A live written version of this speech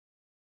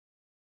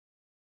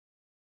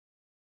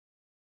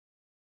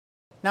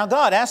Now,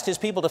 God asked his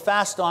people to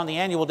fast on the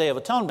annual Day of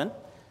Atonement.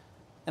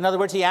 In other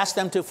words, he asked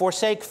them to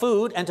forsake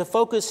food and to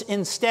focus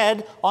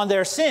instead on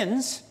their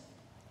sins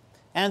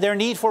and their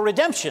need for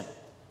redemption.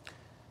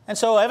 And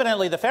so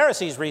evidently the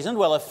Pharisees reasoned,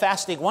 well, if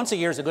fasting once a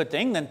year is a good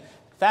thing, then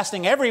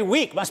fasting every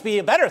week must be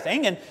a better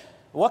thing. And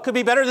what could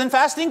be better than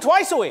fasting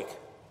twice a week?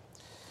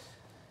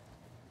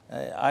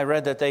 I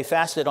read that they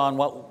fasted on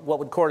what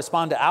would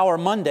correspond to our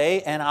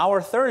Monday and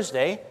our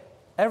Thursday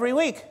every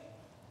week.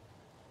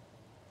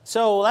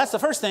 So that's the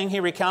first thing he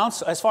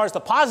recounts as far as the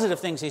positive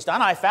things he's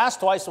done. I fast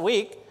twice a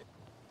week.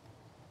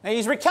 And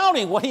he's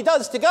recounting what he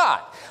does to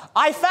God.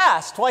 I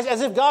fast twice,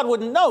 as if God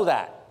wouldn't know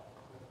that.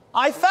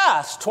 I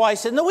fast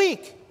twice in the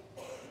week.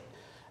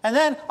 And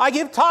then I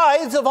give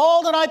tithes of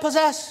all that I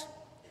possess.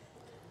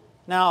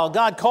 Now,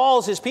 God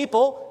calls his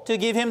people to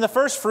give him the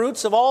first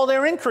fruits of all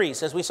their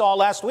increase, as we saw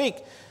last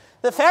week.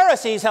 The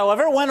Pharisees,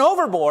 however, went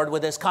overboard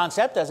with this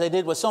concept, as they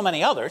did with so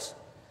many others.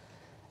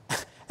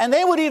 And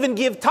they would even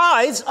give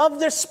tithes of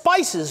their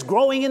spices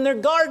growing in their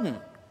garden.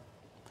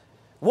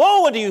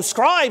 Woe unto you,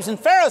 scribes and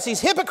Pharisees,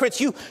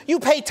 hypocrites! You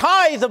pay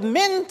tithe of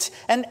mint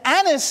and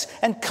anise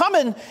and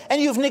cumin,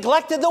 and you've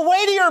neglected the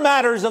weightier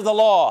matters of the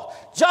law: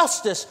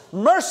 justice,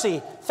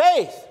 mercy,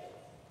 faith.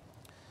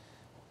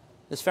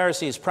 This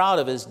Pharisee is proud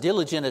of his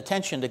diligent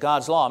attention to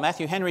God's law.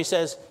 Matthew Henry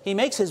says, he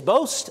makes his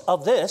boast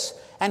of this,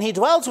 and he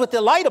dwells with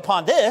delight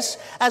upon this,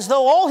 as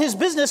though all his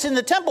business in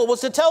the temple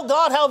was to tell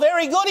God how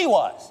very good he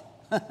was.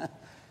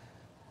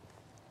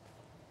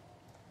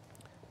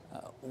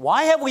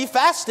 Why have we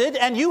fasted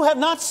and you have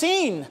not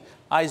seen?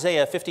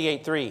 Isaiah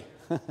 58:3.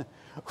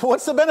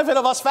 What's the benefit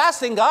of us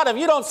fasting, God, if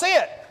you don't see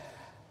it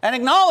and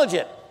acknowledge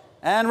it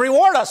and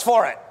reward us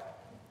for it?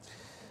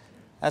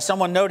 As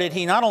someone noted,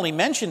 he not only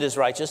mentioned his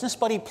righteousness,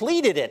 but he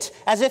pleaded it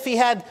as if he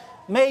had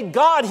made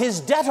God his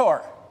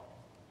debtor.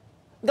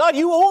 God,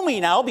 you owe me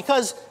now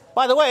because,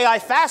 by the way, I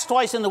fast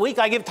twice in the week.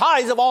 I give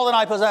tithes of all that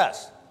I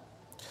possess.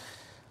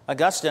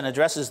 Augustine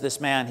addresses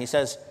this man. He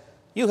says,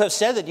 you have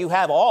said that you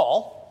have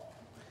all.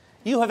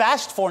 You have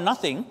asked for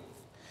nothing.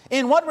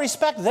 In what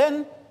respect,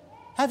 then,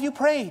 have you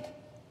prayed?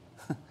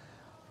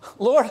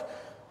 Lord,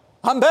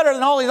 I'm better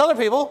than all these other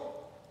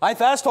people. I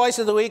fast twice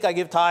in the week. I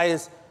give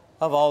tithes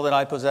of all that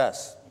I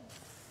possess.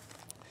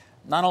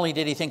 Not only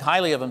did he think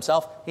highly of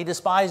himself, he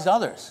despised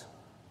others.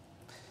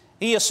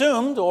 He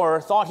assumed, or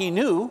thought he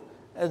knew,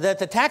 that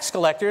the tax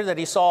collector that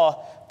he saw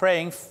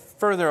praying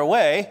further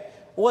away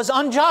was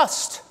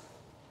unjust.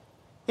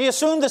 He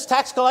assumed this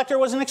tax collector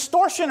was an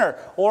extortioner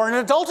or an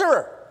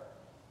adulterer.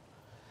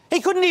 He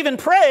couldn't even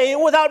pray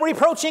without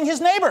reproaching his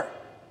neighbor.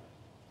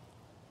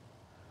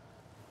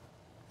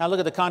 Now look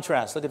at the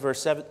contrast. Look at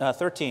verse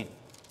 13.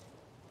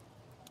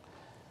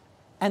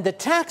 And the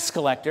tax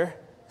collector,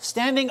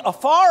 standing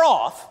afar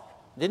off,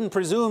 didn't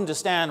presume to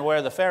stand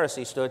where the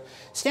Pharisee stood,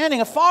 standing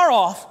afar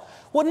off,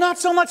 would not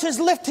so much as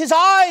lift his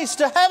eyes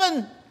to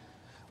heaven,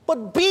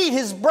 but beat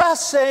his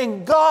breast,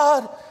 saying,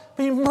 God,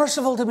 be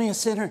merciful to me, a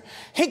sinner.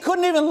 He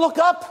couldn't even look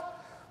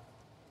up.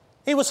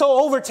 He was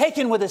so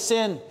overtaken with his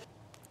sin.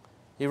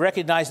 He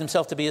recognized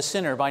himself to be a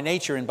sinner by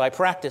nature and by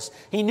practice.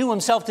 He knew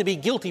himself to be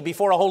guilty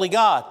before a holy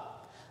God.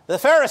 The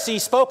Pharisee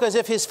spoke as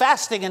if his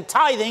fasting and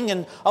tithing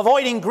and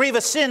avoiding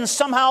grievous sins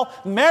somehow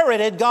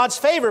merited God's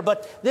favor.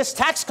 But this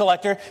tax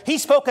collector, he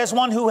spoke as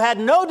one who had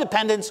no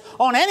dependence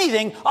on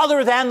anything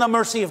other than the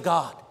mercy of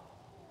God.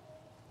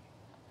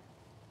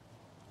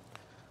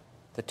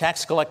 The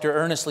tax collector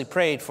earnestly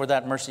prayed for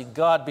that mercy.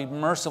 God, be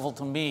merciful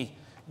to me.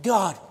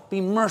 God, be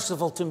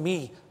merciful to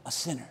me, a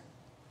sinner.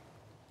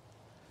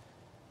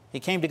 He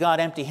came to God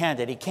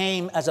empty-handed. He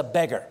came as a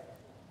beggar.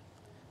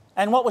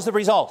 And what was the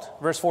result?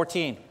 Verse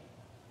 14.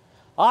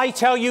 I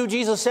tell you,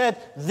 Jesus said,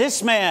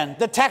 this man,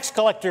 the tax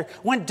collector,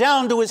 went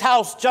down to his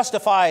house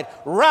justified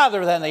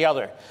rather than the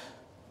other.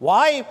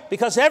 Why?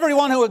 Because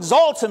everyone who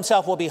exalts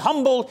himself will be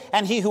humbled,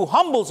 and he who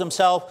humbles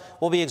himself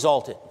will be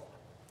exalted.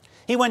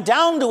 He went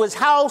down to his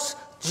house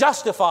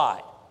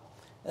justified.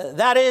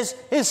 That is,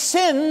 his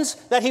sins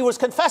that he was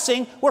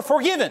confessing were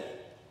forgiven.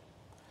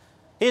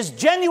 His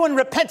genuine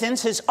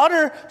repentance, his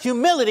utter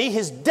humility,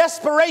 his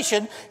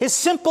desperation, his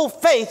simple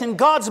faith in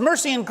God's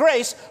mercy and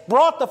grace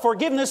brought the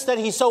forgiveness that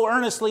he so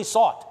earnestly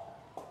sought.